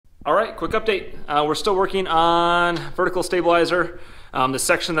All right, quick update. We're still working on vertical stabilizer. The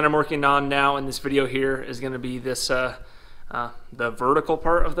section that I'm working on now in this video here is going to be this, the vertical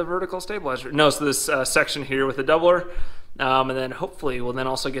part of the vertical stabilizer. No, so this section here with the doubler. And then hopefully we'll then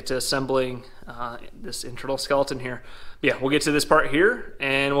also get to assembling this internal skeleton here. But yeah, we'll get to this part here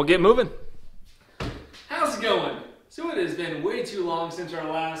and we'll get moving. How's it going? So it has been way too long since our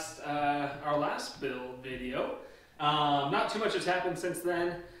last build video. Not too much has happened since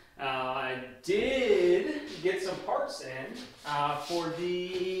then. I did get some parts in for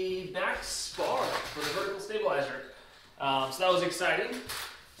the back spar for the vertical stabilizer. So that was exciting.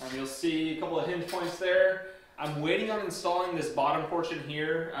 You'll see a couple of hinge points there. I'm waiting on installing this bottom portion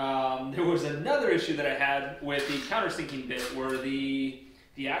here. There was another issue that I had with the countersinking bit where the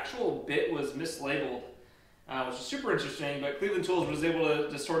actual bit was mislabeled, which was super interesting, but Cleveland Tools was able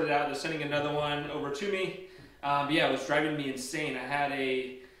to sort it out. They're sending another one over to me. But yeah, it was driving me insane. I had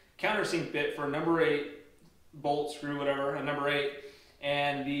a countersink bit for a number 8 bolt, screw, whatever, a number 8,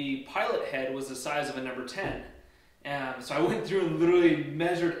 and the pilot head was the size of a number 10. So I went through and literally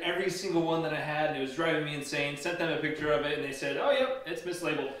measured every single one that I had, and it was driving me insane. Sent them a picture of it, and they said, oh, yep, it's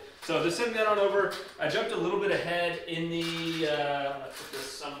mislabeled. So just sending that on over. I jumped a little bit ahead in the, I'm going to put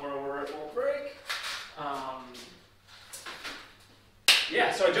this somewhere where it won't break.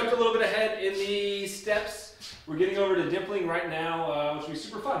 Yeah, so I jumped a little bit ahead in the steps. We're getting over to Dimpling right now, which will be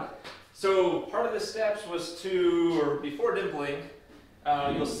super fun. So part of the steps was or before Dimpling,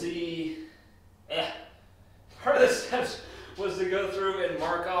 you'll see, part of the steps was to go through and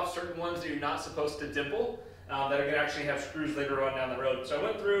mark off certain ones that you're not supposed to dimple, that are going to actually have screws later on down the road. So I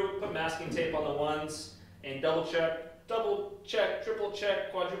went through, put masking tape on the ones, and double check, triple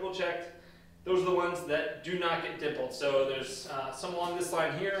check, quadruple checked. Those are the ones that do not get dimpled. So there's some along this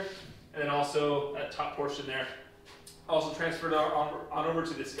line here, and then also that top portion there. Also transferred on over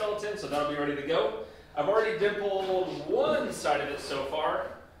to the skeleton, so that'll be ready to go. I've already dimpled one side of it so far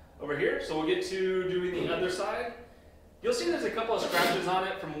over here, so we'll get to doing the other side. You'll see there's a couple of scratches on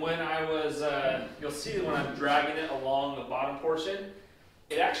it from when I was, you'll see when I'm dragging it along the bottom portion.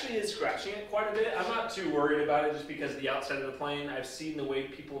 It actually is scratching it quite a bit. I'm not too worried about it just because the outside of the plane, I've seen the way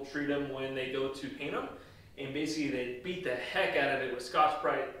people treat them when they go to paint them, and basically they beat the heck out of it with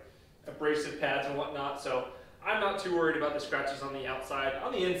Scotch-Brite abrasive pads and whatnot, so I'm not too worried about the scratches on the outside.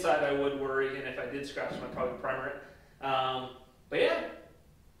 On the inside I would worry, and if I did scratch them I'd probably primer it. But yeah,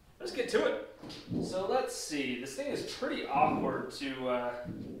 let's get to it. So let's see, this thing is pretty awkward to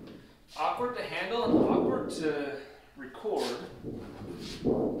handle and awkward to record.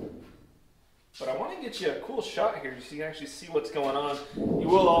 But I want to get you a cool shot here so you can actually see what's going on. You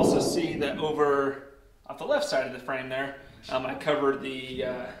will also see that over off the left side of the frame there, I covered the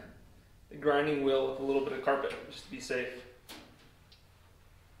grinding wheel with a little bit of carpet just to be safe.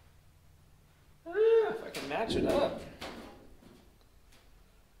 If I can match it up.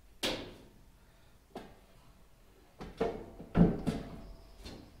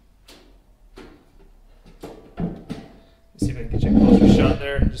 Let's see if I can get you a closer shot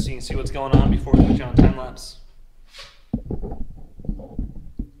there just so you can see what's going on before we put you on time lapse.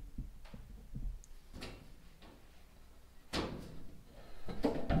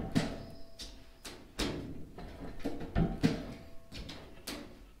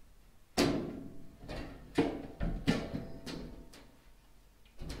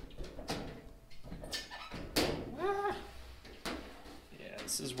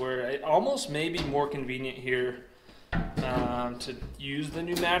 This is where it almost may be more convenient here to use the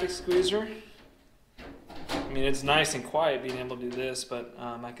pneumatic squeezer. I mean, it's nice and quiet being able to do this, but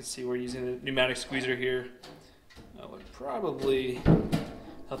I could see where using the pneumatic squeezer here would probably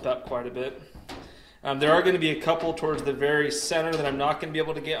help out quite a bit. There are going to be a couple towards the very center that I'm not going to be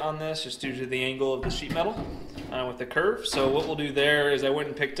able to get on this just due to the angle of the sheet metal with the curve. So what we'll do there is I went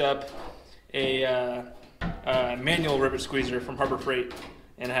and picked up a manual rivet squeezer from Harbor Freight,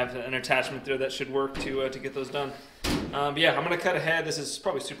 and I have an attachment there that should work to get those done. But yeah, I'm going to cut ahead. This is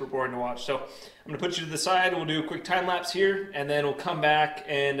probably super boring to watch, so I'm going to put you to the side. We'll do a quick time lapse here, and then we'll come back,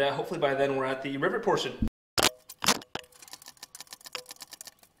 and hopefully by then we're at the rivet portion.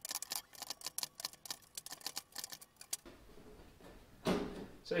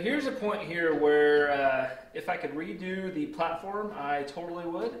 So here's a point here where if I could redo the platform, I totally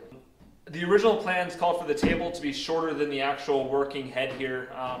would. The original plans called for the table to be shorter than the actual working head here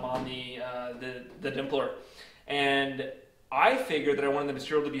on the dimpler. And I figured that I wanted the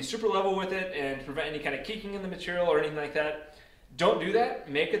material to be super level with it and to prevent any kind of keeking in the material or anything like that. Don't do that.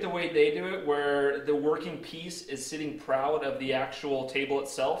 Make it the way they do it, where the working piece is sitting proud of the actual table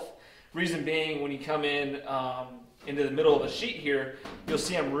itself. Reason being, when you come in into the middle of the sheet here, you'll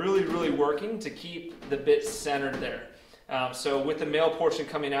see I'm really working to keep the bit centered there. So with the male portion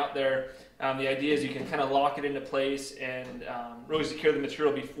coming out there, the idea is you can kind of lock it into place and really secure the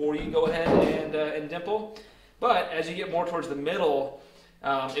material before you go ahead and dimple. But as you get more towards the middle,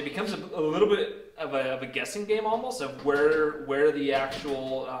 it becomes a little bit of a guessing game almost of where the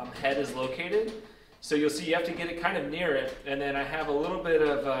actual head is located. So you'll see you have to get it kind of near it, and then I have a little bit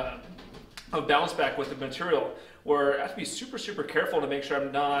of bounce back with the material where I have to be super careful to make sure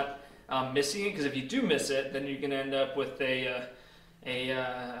I'm not missing it, because if you do miss it, then you're going to end up with a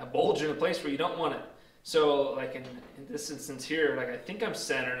bulge in a place where you don't want it. So like in this instance here, like I think I'm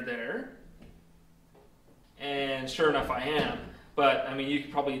centered there, and sure enough I am. But I mean, you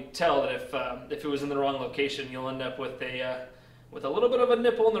can probably tell that if it was in the wrong location, you'll end up with a little bit of a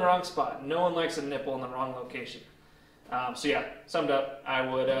nipple in the wrong spot. No one likes a nipple in the wrong location. So yeah, summed up, I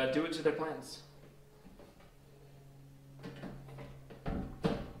would do it to their plans.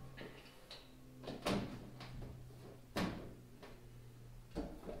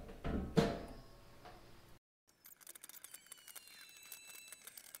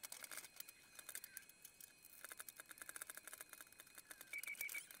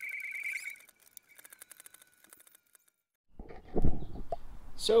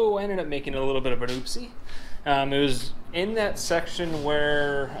 So I ended up making a little bit of an oopsie. It was in that section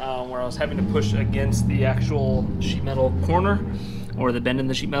where I was having to push against the actual sheet metal corner, or the bend in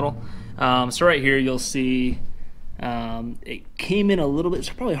the sheet metal. So right here you'll see it came in a little bit. It's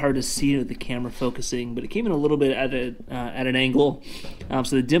probably hard to see with the camera focusing, but it came in a little bit at an angle.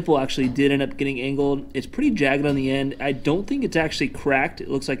 So the dimple actually did end up getting angled. It's pretty jagged on the end. I don't think it's actually cracked. It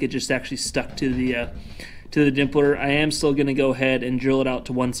looks like it just actually stuck to the dimpler. I am still going to go ahead and drill it out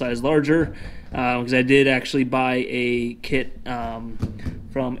to one size larger, because I did actually buy a kit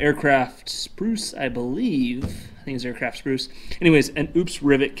from Aircraft Spruce, I believe. I think it's Aircraft Spruce. Anyways, an oops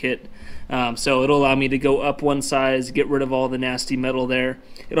rivet kit. So it'll allow me to go up one size, get rid of all the nasty metal there.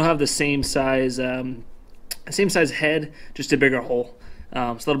 It'll have the same size head, just a bigger hole.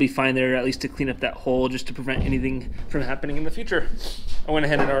 So that'll be fine there, at least to clean up that hole, just to prevent anything from happening in the future. I went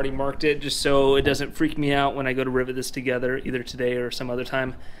ahead and already marked it just so it doesn't freak me out when I go to rivet this together, either today or some other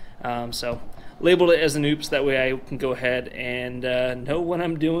time. So labeled it as an oops, that way I can go ahead and know what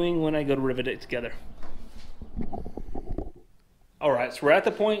I'm doing when I go to rivet it together. Alright, so we're at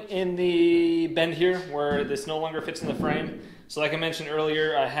the point in the bend here where this no longer fits in the frame. So like I mentioned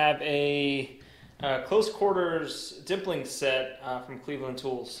earlier, I have a close quarters dimpling set from Cleveland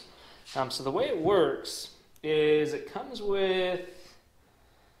Tools. So the way it works is it comes with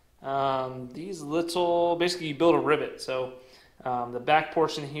these little, basically you build a rivet. So the back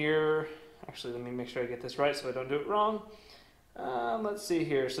portion here, actually let me make sure I get this right so I don't do it wrong. Let's see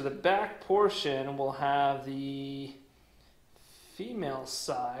here. So the back portion will have the female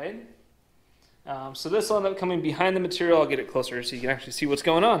side. So this will end up coming behind the material. I'll get it closer so you can actually see what's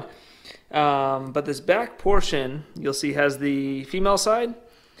going on. But this back portion, you'll see, has the female side.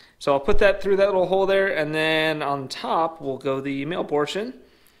 So I'll put that through that little hole there, and then on top will go the male portion.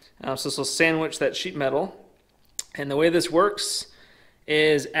 So this will sandwich that sheet metal. And the way this works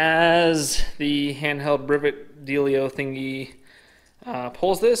is as the handheld rivet dealio thingy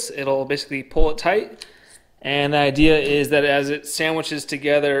pulls this, it'll basically pull it tight. And the idea is that as it sandwiches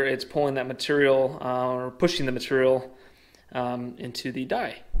together, it's pulling that material, or pushing the material into the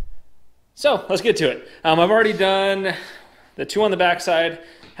die. So let's get to it. I've already done the two on the back side,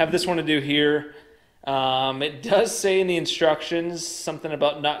 have this one to do here. It does say in the instructions something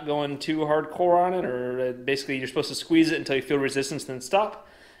about not going too hardcore on it, or basically you're supposed to squeeze it until you feel resistance, then stop.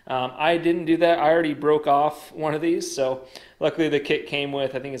 I didn't do that. I already broke off one of these, so luckily the kit came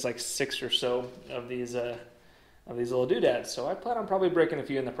with, I think it's like 6 or so of these little doodads. So I plan on probably breaking a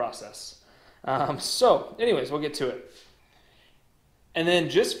few in the process. So anyways, we'll get to it. And then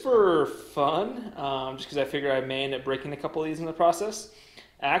just for fun, just because I figure I may end up breaking a couple of these in the process,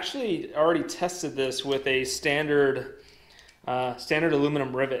 I actually already tested this with a standard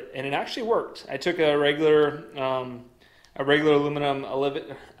aluminum rivet, and it actually worked. I took a regular aluminum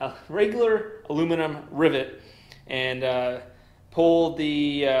rivet and pulled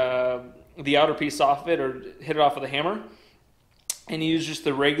the outer piece off of it, or hit it off with a hammer, and used just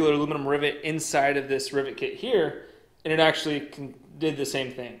the regular aluminum rivet inside of this rivet kit here, and it actually did the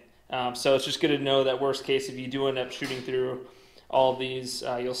same thing. So it's just good to know that worst case, if you do end up shooting through all of these,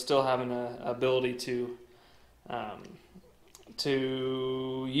 you'll still have an ability to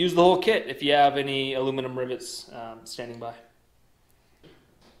use the whole kit if you have any aluminum rivets standing by.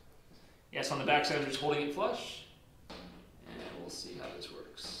 Yes, on the back side, I'm just holding it flush, and we'll see how this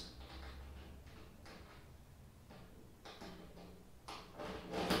works.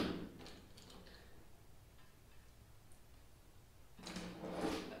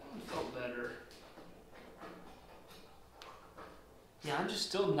 just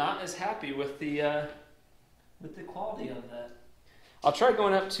still not as happy with the quality of that. I'll try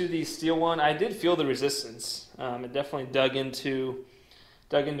going up to the steel one. I did feel the resistance. It definitely dug into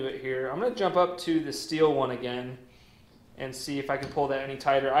it here. I'm going to jump up to the steel one again and see if I can pull that any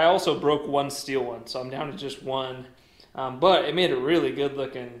tighter. I also broke one steel one, so I'm down to just one. But it made a really good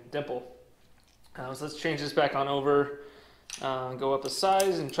looking dimple. So let's change this back on over, go up a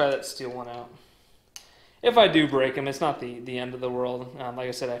size and try that steel one out. If I do break them, it's not the end of the world. Like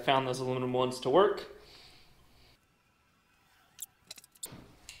I said, I found those aluminum ones to work.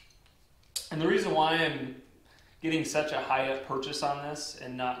 And the reason why I'm getting such a high up purchase on this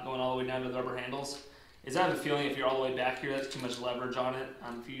and not going all the way down to the rubber handles is I have a feeling if you're all the way back here, that's too much leverage on it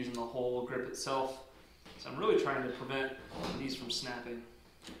if you're using the whole grip itself. So I'm really trying to prevent these from snapping.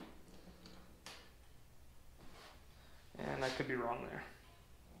 And I could be wrong there.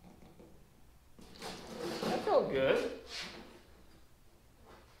 That felt good.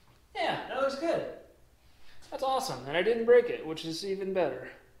 Yeah, that was good. That's awesome. And I didn't break it, which is even better.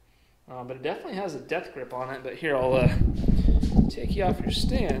 But it definitely has a death grip on it. But here, I'll take you off your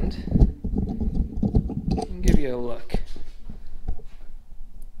stand and give you a look.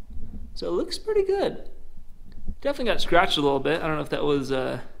 So it looks pretty good. Definitely got scratched a little bit. I don't know if that was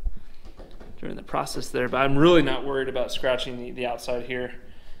during the process there, but I'm really not worried about scratching the outside here.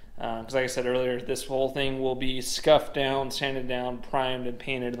 Because like I said earlier, this whole thing will be scuffed down, sanded down, primed, and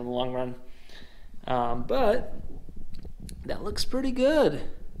painted in the long run. But that looks pretty good.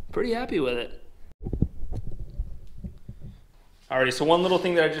 Pretty happy with it. Alrighty, so one little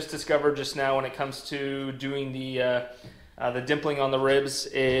thing that I just discovered just now when it comes to doing the dimpling on the ribs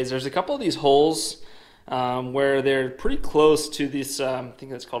is there's a couple of these holes where they're pretty close to this, I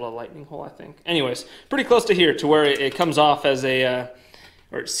think that's called a lightning hole, I think. Anyways, pretty close to here to where it comes off as a,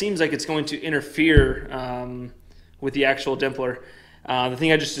 or it seems like it's going to interfere with the actual dimpler. The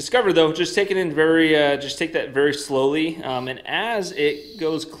thing I just discovered though, just take it in just take that very slowly, and as it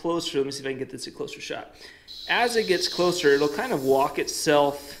goes closer, let me see if I can get this a closer shot. As it gets closer, it'll kind of walk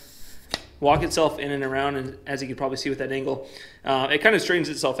itself in and around, and as you can probably see with that angle, it kind of straightens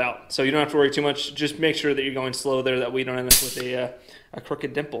itself out. So you don't have to worry too much. Just make sure that you're going slow there, that way you don't end up with a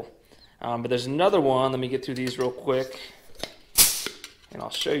crooked dimple. But there's another one. Let me get through these real quick, and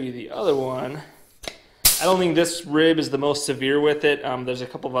I'll show you the other one. I don't think this rib is the most severe with it. There's a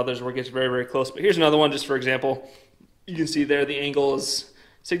couple of others where it gets very, very close. But here's another one just for example. You can see there the angle is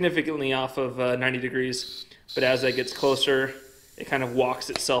significantly off of 90 degrees. But as that gets closer, it kind of walks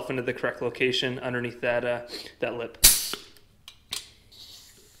itself into the correct location underneath that lip.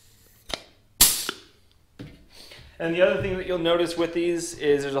 And the other thing that you'll notice with these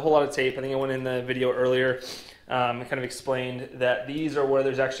is there's a whole lot of tape. I think I went in the video earlier. I kind of explained that these are where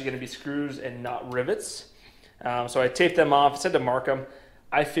there's actually going to be screws and not rivets. So I taped them off. I said to mark them.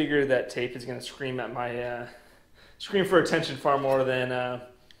 I figured that tape is going to scream at my scream for attention far more than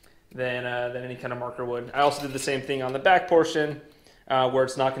any kind of marker would. I also did the same thing on the back portion where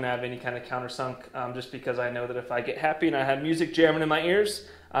it's not going to have any kind of countersunk, just because I know that if I get happy and I have music jamming in my ears,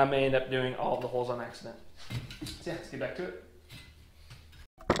 I may end up doing all of the holes on accident. So yeah, let's get back to it.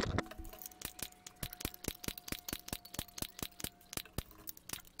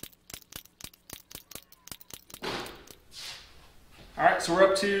 Alright, so we're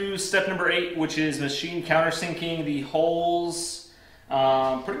up to step number 8, which is machine countersinking the holes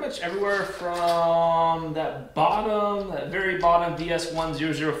pretty much everywhere from that very bottom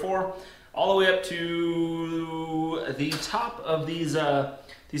VS1004 all the way up to the top of these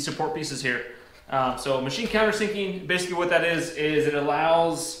support pieces here. So machine countersinking, basically what that is it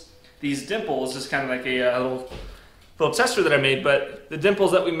allows these dimples, just kind of like a little tester that I made, but the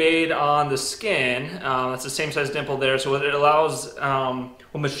dimples that we made on the skin, that's the same size dimple there. So what it allows,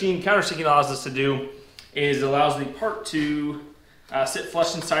 what machine countersinking allows us to do is it allows the part to sit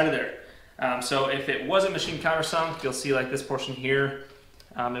flush inside of there. So if it wasn't machine countersunk, you'll see like this portion here,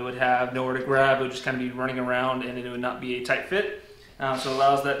 it would have nowhere to grab. It would just kind of be running around and it would not be a tight fit. So it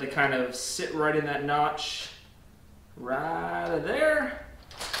allows that to kind of sit right in that notch right there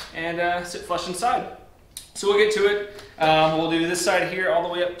and sit flush inside. So we'll get to it. We'll do this side here all the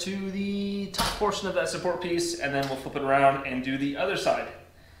way up to the top portion of that support piece, and then we'll flip it around and do the other side.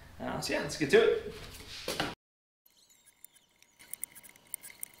 So yeah, let's get to it.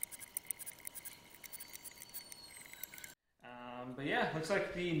 But yeah, looks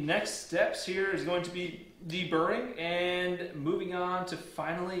like the next steps here is going to be deburring and moving on to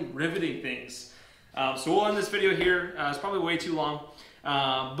finally riveting things. So we'll end this video here. It's probably way too long.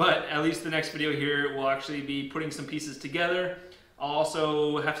 But at least the next video here will actually be putting some pieces together. I'll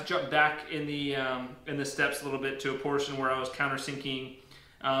also have to jump back in the steps a little bit to a portion where I was countersinking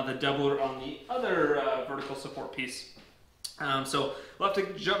the doubler on the other vertical support piece. So we'll have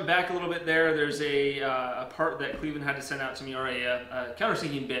to jump back a little bit there. There's a part that Cleveland had to send out to me, or a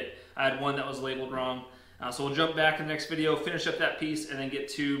countersinking bit. I had one that was labeled wrong. So we'll jump back in the next video, finish up that piece, and then get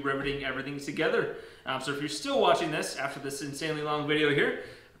to riveting everything together. So if you're still watching this after this insanely long video here,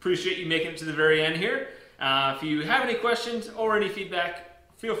 appreciate you making it to the very end here. If you have any questions or any feedback,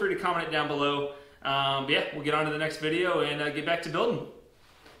 feel free to comment it down below. But yeah, we'll get on to the next video and get back to building.